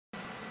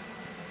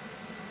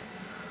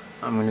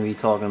I'm going to be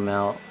talking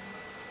about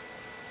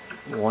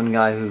one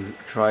guy who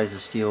tries to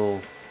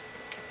steal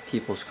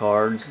people's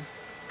cards,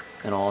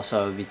 and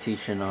also I'll be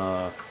teaching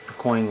a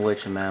coin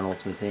glitch in Man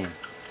Ultimate Team.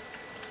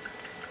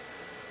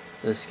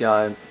 This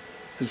guy,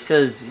 he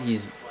says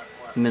he's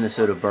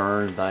Minnesota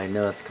burned, but I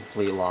know that's a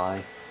complete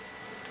lie.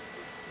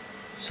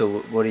 So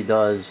what he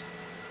does,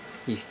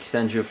 he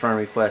sends you a friend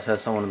request,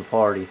 has someone in the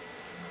party,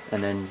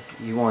 and then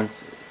he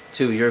wants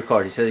 2 of your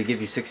cards. He said he'd give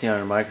you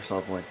 1,600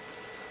 Microsoft points,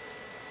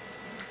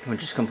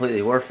 which is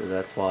completely worth it.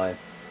 That's why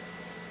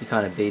he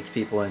kind of baits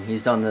people in.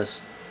 He's done this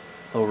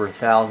over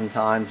 1,000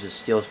 times, just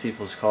steals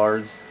people's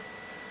cards.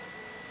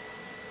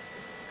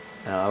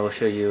 I will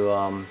show you,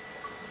 I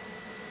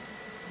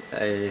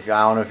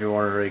don't know if you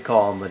want to really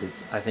call him, but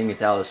I think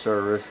it's out of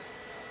service.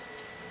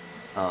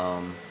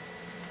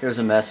 Here's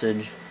a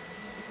message.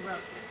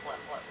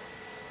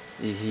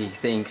 He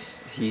thinks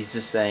he's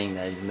just saying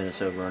that he's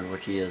Minnesota burned,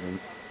 which he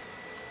isn't.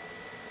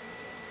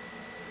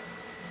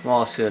 I'm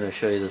also going to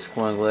show you this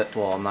coin glitch.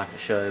 Well, I'm not going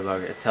to show you, but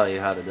I'm going to tell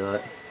you how to do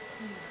it.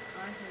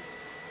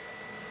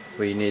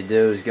 What you need to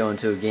do is go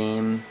into a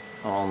game,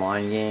 an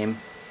online game,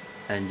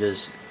 and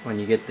just when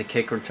you get the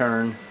kick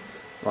return,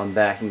 run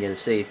back and get a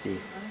safety.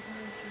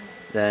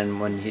 Then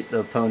when the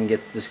opponent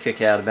gets this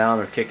kick out of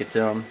bounds, or kick it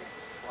to him,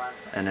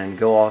 and then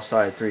go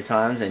offside 3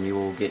 times, and you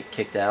will get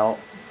kicked out.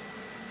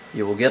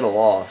 You will get a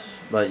loss,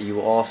 but you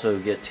will also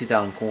get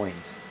 2,000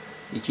 coins.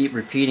 You keep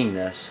repeating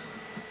this,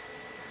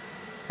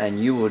 and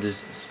you will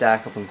just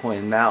stack up in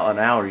coins. Now, an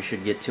hour, you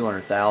should get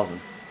 200,000.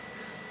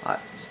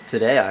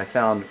 Today, I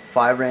found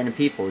 5 random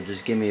people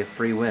just give me a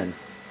free win,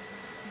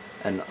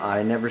 and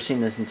I never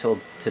seen this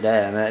until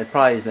today. I mean, it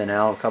probably has been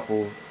out a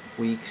couple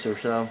weeks or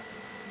so.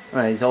 I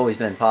mean, it's always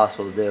been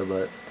possible to do,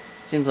 but it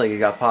seems like it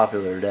got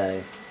popular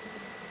today.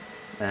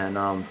 And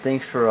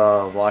thanks for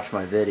watching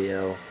my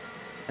video.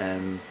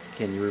 And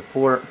can you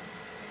report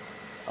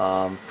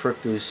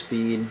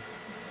CryptoSpeed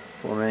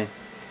for me?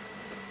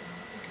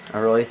 I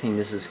really think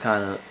this is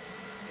kind of,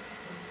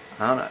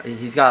 I don't know,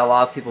 he's got a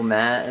lot of people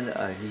mad.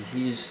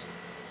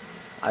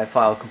 I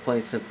filed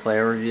complaints at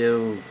player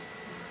review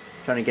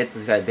trying to get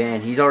this guy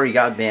banned. He's already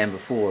got banned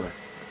before,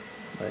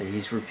 but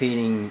he's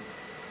repeating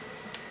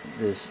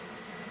this.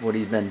 What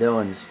he's been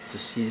doing is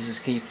he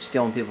just keeps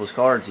stealing people's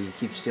cards. He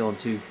keeps stealing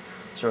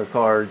 2-star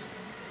cards,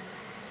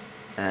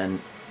 and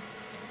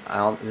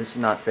this is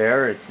not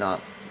fair. It's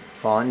not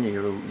fun.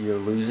 You're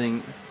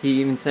losing. He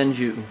even sends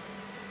you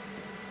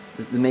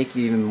to make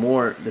you even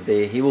more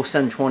debate. He will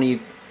send 20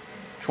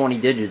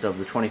 digits of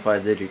the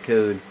 25-digit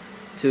code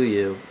to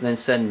you, then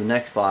send the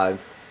next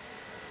 5.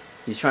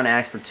 He's trying to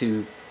ask for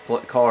 2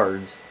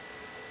 cards,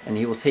 and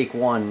he will take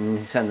 1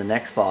 and send the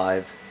next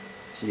 5,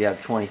 so you have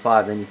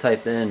 25. Then you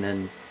type in,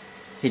 and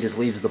he just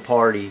leaves the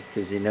party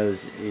because he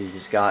knows he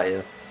just got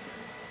you.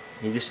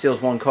 He just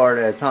steals 1 card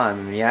at a time.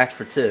 I mean, he asked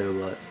for 2,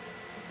 but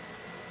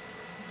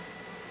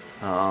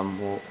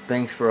well,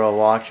 thanks for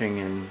watching,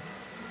 and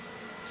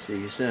see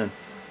you soon.